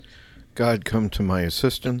God, come to my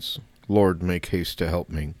assistance. Lord, make haste to help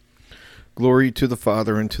me. Glory to the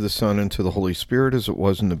Father, and to the Son, and to the Holy Spirit, as it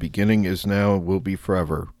was in the beginning, is now, and will be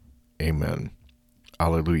forever. Amen.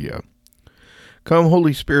 Alleluia. Come,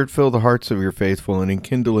 Holy Spirit, fill the hearts of your faithful, and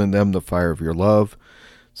enkindle in them the fire of your love.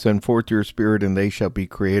 Send forth your Spirit, and they shall be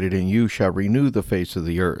created, and you shall renew the face of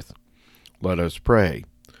the earth. Let us pray.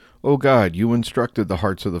 O God, you instructed the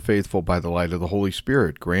hearts of the faithful by the light of the Holy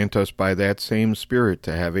Spirit. Grant us by that same Spirit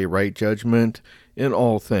to have a right judgment in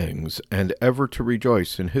all things, and ever to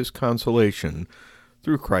rejoice in his consolation,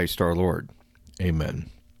 through Christ our Lord.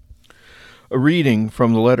 Amen. A reading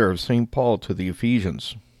from the letter of St. Paul to the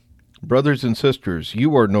Ephesians. Brothers and sisters,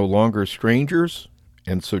 you are no longer strangers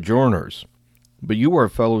and sojourners, but you are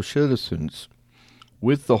fellow citizens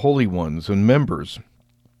with the holy ones and members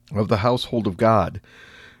of the household of God,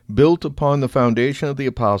 built upon the foundation of the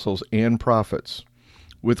apostles and prophets,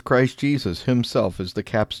 with Christ Jesus himself as the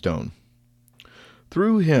capstone.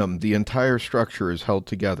 Through him the entire structure is held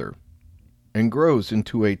together and grows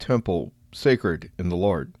into a temple sacred in the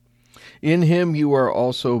Lord. In him you are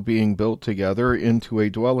also being built together into a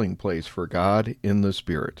dwelling place for God in the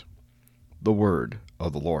Spirit. The word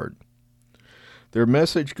of the Lord. Their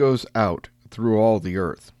message goes out through all the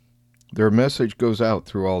earth. Their message goes out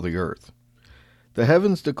through all the earth. The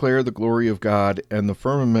heavens declare the glory of God, and the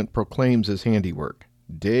firmament proclaims his handiwork.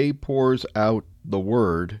 Day pours out the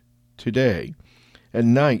word to day,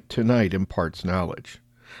 and night to night imparts knowledge.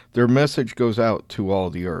 Their message goes out to all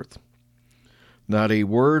the earth. Not a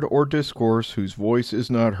word or discourse whose voice is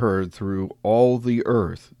not heard through all the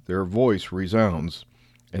earth, their voice resounds,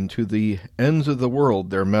 and to the ends of the world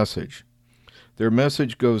their message. Their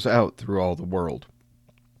message goes out through all the world.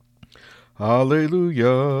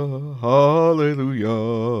 Alleluia,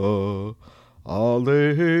 alleluia,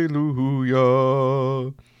 alleluia.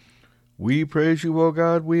 We praise you, O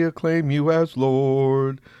God, we acclaim you as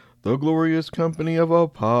Lord. The glorious company of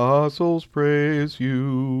apostles praise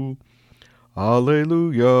you.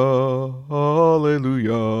 Alleluia,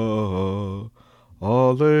 alleluia,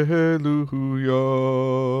 alleluia.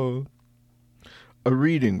 A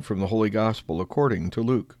reading from the Holy Gospel according to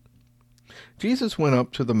Luke. Jesus went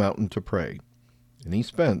up to the mountain to pray, and he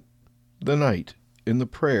spent the night in the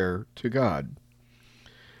prayer to God.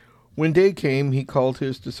 When day came, he called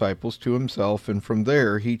his disciples to himself, and from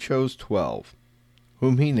there he chose 12,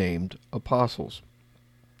 whom he named apostles.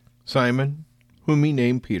 Simon, whom he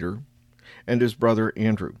named Peter, and his brother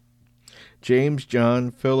Andrew, James,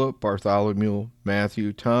 John, Philip, Bartholomew,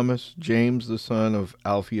 Matthew, Thomas, James the son of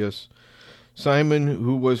Alphaeus, Simon,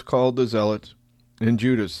 who was called the Zealot, and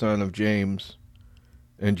Judas, son of James,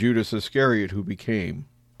 and Judas Iscariot, who became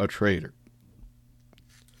a traitor.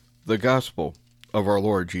 The Gospel of our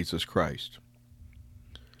Lord Jesus Christ.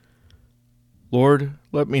 Lord,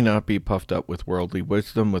 let me not be puffed up with worldly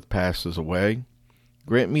wisdom which passes away.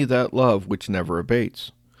 Grant me that love which never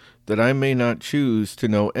abates, that I may not choose to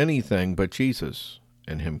know anything but Jesus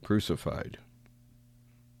and him crucified.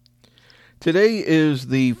 Today is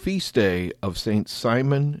the feast day of Saints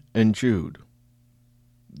Simon and Jude,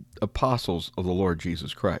 apostles of the Lord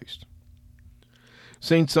Jesus Christ.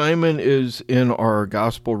 Saint Simon is in our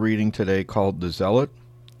gospel reading today called the Zealot,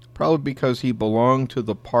 probably because he belonged to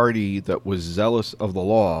the party that was zealous of the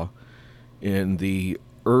law in the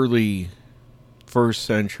early first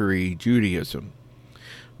century Judaism.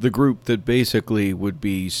 The group that basically would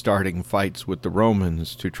be starting fights with the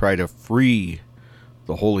Romans to try to free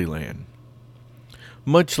the Holy Land.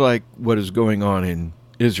 Much like what is going on in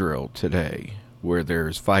Israel today, where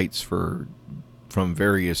there's fights from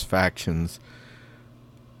various factions.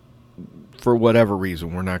 For whatever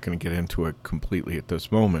reason, we're not going to get into it completely at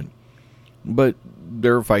this moment. But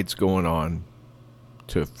there are fights going on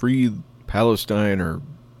to free Palestine or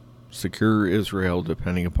secure Israel,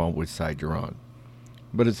 depending upon which side you're on.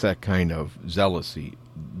 But it's that kind of zealousness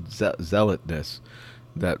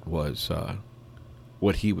that was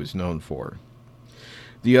what he was known for.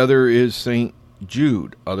 The other is St.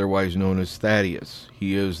 Jude, otherwise known as Thaddeus.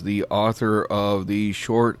 He is the author of the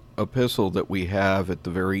short epistle that we have at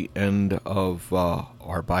the very end of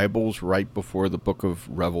our Bibles, right before the book of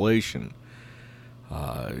Revelation.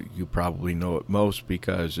 You probably know it most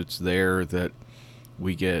because it's there that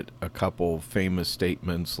we get a couple famous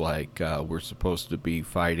statements like we're supposed to be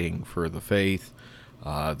fighting for the faith.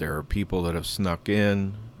 There are people that have snuck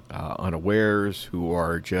in unawares who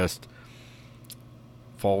are just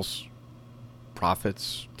false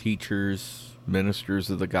prophets, teachers,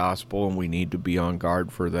 ministers of the gospel, and we need to be on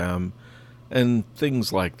guard for them, and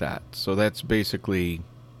things like that. So that's basically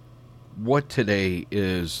what today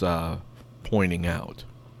is pointing out.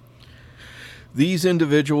 These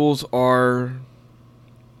individuals are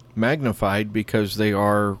magnified because they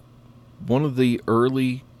are one of the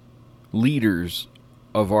early leaders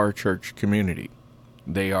of our church community.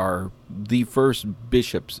 They are the first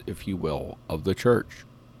bishops, if you will, of the church.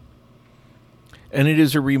 And it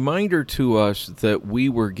is a reminder to us that we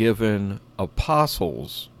were given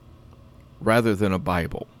apostles rather than a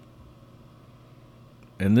Bible.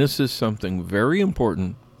 And this is something very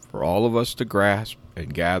important for all of us to grasp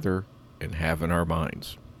and gather and have in our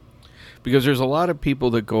minds. Because there's a lot of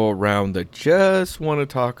people that go around that just want to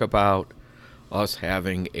talk about us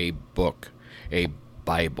having a book, a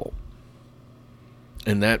Bible,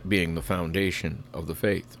 and that being the foundation of the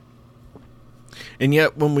faith. And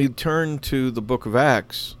yet, when we turn to the book of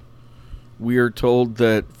Acts, we are told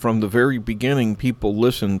that from the very beginning, people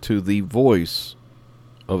listened to the voice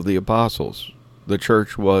of the apostles. The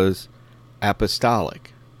church was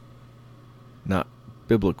apostolic, not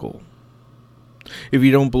biblical. If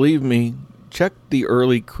you don't believe me, check the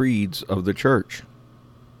early creeds of the church.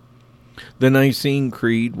 The Nicene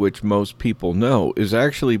Creed, which most people know, is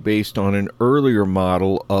actually based on an earlier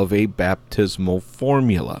model of a baptismal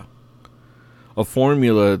formula. A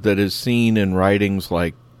formula that is seen in writings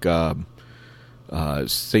like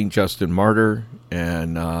St. Justin Martyr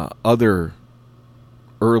and other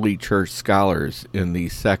early church scholars in the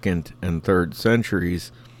 2nd and 3rd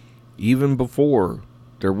centuries, even before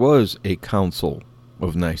there was a Council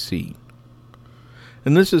of Nicaea.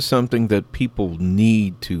 And this is something that people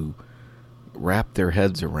need to wrap their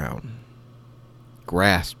heads around,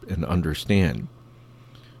 grasp, and understand.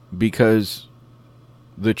 Because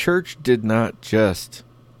the church did not just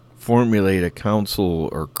formulate a council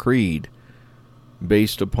or creed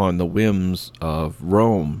based upon the whims of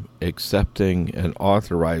Rome accepting and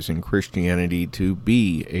authorizing Christianity to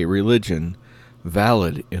be a religion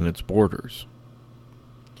valid in its borders.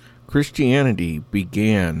 Christianity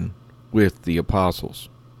began with the apostles.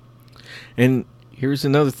 And here's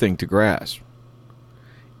another thing to grasp.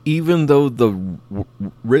 Even though the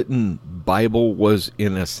written Bible was,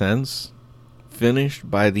 in a sense, finished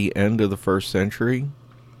by the end of the 1st century,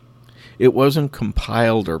 it wasn't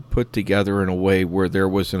compiled or put together in a way where there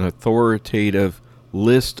was an authoritative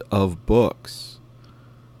list of books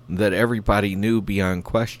that everybody knew beyond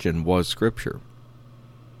question was Scripture.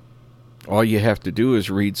 All you have to do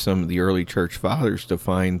is read some of the early church fathers to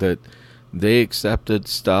find that they accepted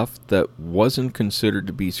stuff that wasn't considered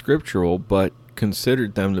to be scriptural, but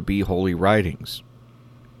considered them to be holy writings.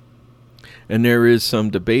 And there is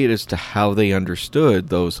some debate as to how they understood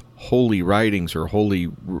those holy writings or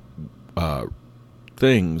holy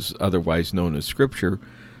things, otherwise known as Scripture,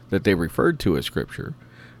 that they referred to as Scripture,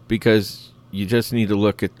 because you just need to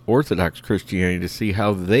look at Orthodox Christianity to see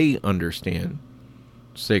how they understand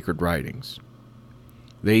sacred writings.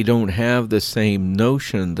 They don't have the same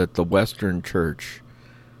notion that the Western Church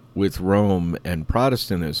with Rome and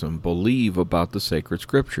Protestantism believe about the sacred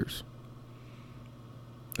scriptures.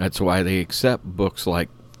 That's why they accept books like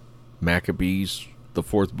Maccabees, the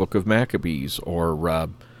 4th book of Maccabees, or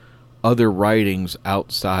other writings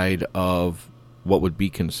outside of what would be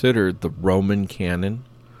considered the Roman canon,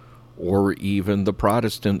 or even the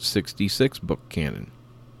Protestant 66 book canon.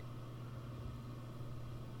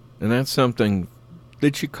 And that's something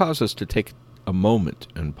that should cause us to take a moment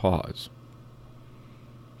and pause.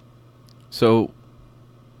 So,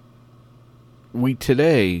 we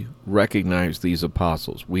today recognize these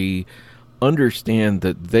apostles. We understand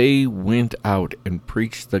that they went out and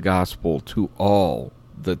preached the gospel to all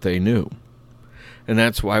that they knew. And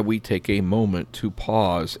that's why we take a moment to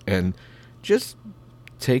pause and just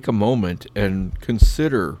take a moment and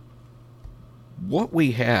consider what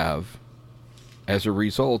we have as a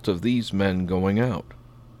result of these men going out.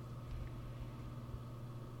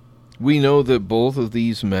 We know that both of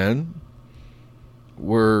these men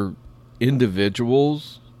were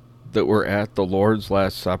individuals that were at the Lord's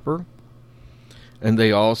Last Supper, and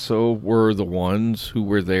they also were the ones who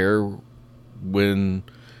were there when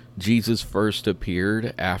Jesus first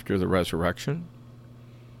appeared after the resurrection.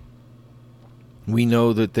 We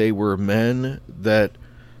know that they were men that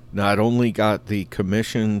not only got the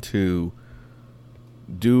commission to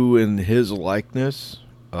do in his likeness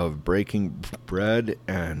of breaking bread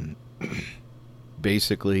and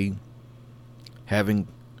basically having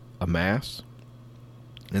a mass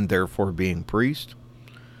and therefore being priest,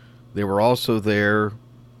 they were also there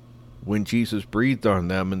when Jesus breathed on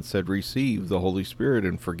them and said, "Receive the Holy Spirit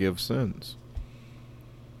and forgive sins."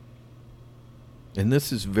 And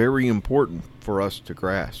this is very important for us to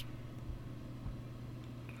grasp.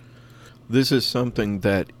 This is something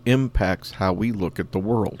that impacts how we look at the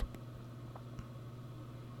world.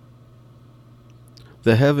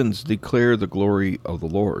 The heavens declare the glory of the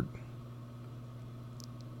Lord.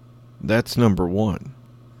 That's number one.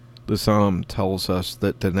 The psalm tells us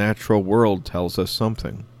that the natural world tells us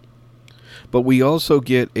something. But we also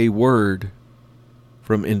get a word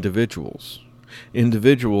from individuals.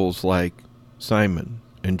 Individuals like Simon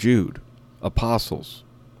and Jude, apostles.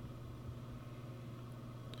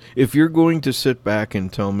 If you're going to sit back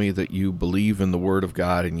and tell me that you believe in the Word of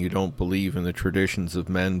God and you don't believe in the traditions of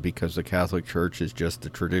men because the Catholic Church is just the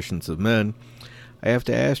traditions of men, I have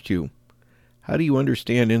to ask you, how do you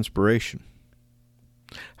understand inspiration?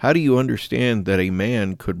 How do you understand that a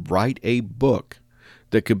man could write a book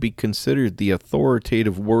that could be considered the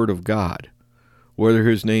authoritative Word of God, whether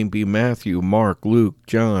his name be Matthew, Mark, Luke,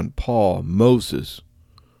 John, Paul, Moses,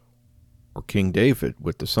 or King David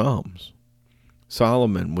with the Psalms,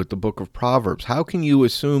 Solomon with the book of Proverbs? How can you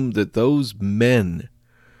assume that those men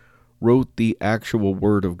wrote the actual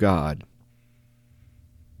Word of God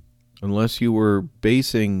unless you were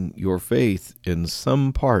basing your faith in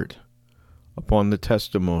some part upon the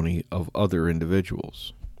testimony of other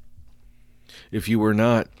individuals? If you were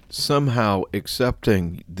not somehow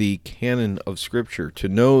accepting the canon of Scripture to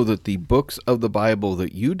know that the books of the Bible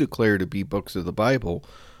that you declare to be books of the Bible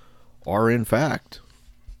are in fact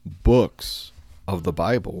books of the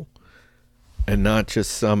Bible and not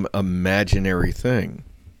just some imaginary thing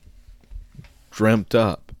dreamt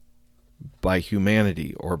up by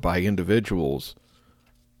humanity or by individuals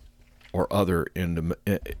or other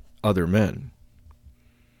men.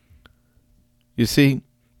 You see,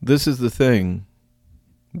 this is the thing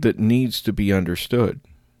that needs to be understood.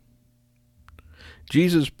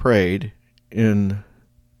 Jesus prayed in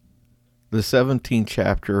the 17th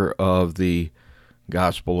chapter of the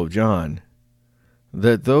Gospel of John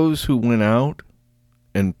that those who went out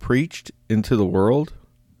and preached into the world,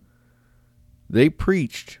 they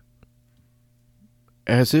preached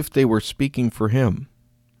as if they were speaking for him,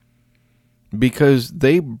 because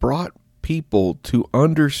they brought people to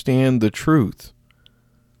understand the truth,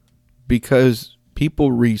 because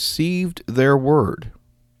people received their word,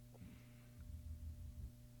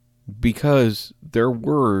 because their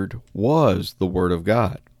word was the Word of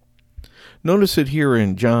God. Notice it here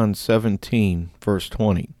in John 17, verse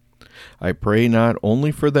 20. I pray not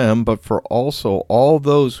only for them, but for also all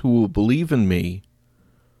those who will believe in me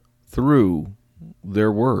through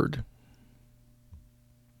their word.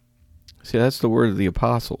 See, that's the word of the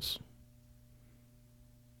apostles.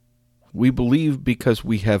 We believe because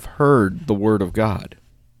we have heard the Word of God.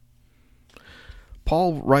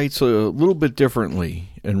 Paul writes a little bit differently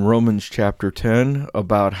in Romans chapter 10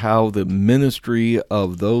 about how the ministry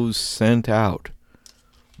of those sent out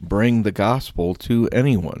bring the gospel to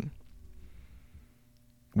anyone.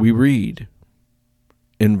 We read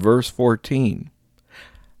in verse 14,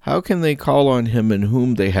 how can they call on him in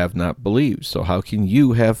whom they have not believed? So how can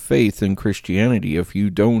you have faith in Christianity if you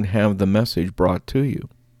don't have the message brought to you?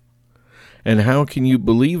 And how can you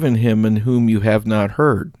believe in him in whom you have not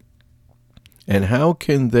heard? And how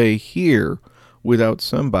can they hear without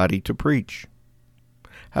somebody to preach?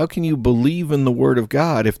 How can you believe in the Word of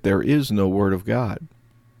God if there is no Word of God?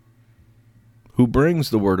 Who brings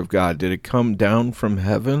the Word of God? Did it come down from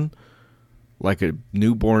heaven like a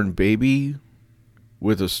newborn baby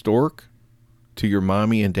with a stork to your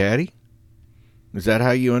mommy and daddy? Is that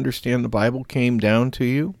how you understand the Bible came down to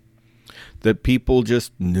you? That people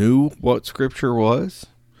just knew what Scripture was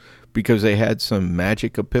because they had some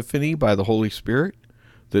magic epiphany by the Holy Spirit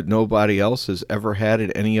that nobody else has ever had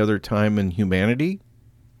at any other time in humanity?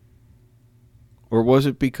 Or was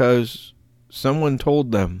it because someone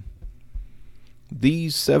told them,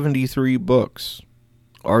 these 73 books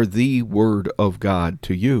are the Word of God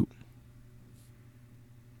to you?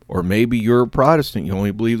 Or maybe you're a Protestant, you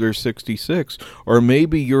only believe there's 66. Or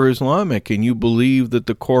maybe you're Islamic and you believe that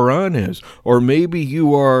the Quran is. Or maybe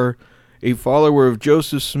you are a follower of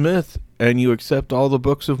Joseph Smith and you accept all the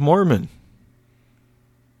books of Mormon.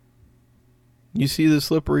 You see the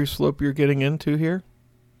slippery slope you're getting into here?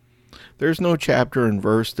 There's no chapter and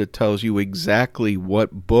verse that tells you exactly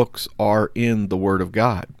what books are in the Word of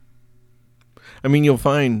God. I mean, you'll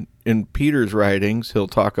find in Peter's writings, he'll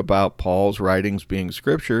talk about Paul's writings being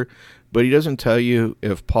Scripture, but he doesn't tell you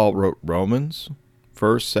if Paul wrote Romans,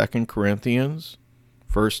 1st, 2nd Corinthians,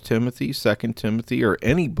 1 Timothy, 2 Timothy, or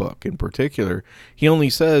any book in particular. He only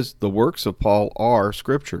says the works of Paul are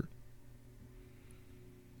Scripture.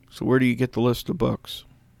 So where do you get the list of books?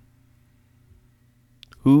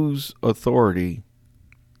 Whose authority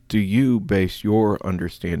do you base your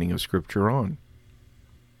understanding of Scripture on?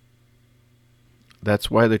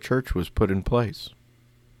 That's why the church was put in place.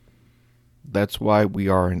 That's why we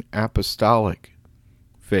are an apostolic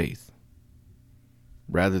faith,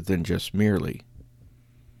 rather than just merely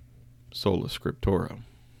sola scriptura.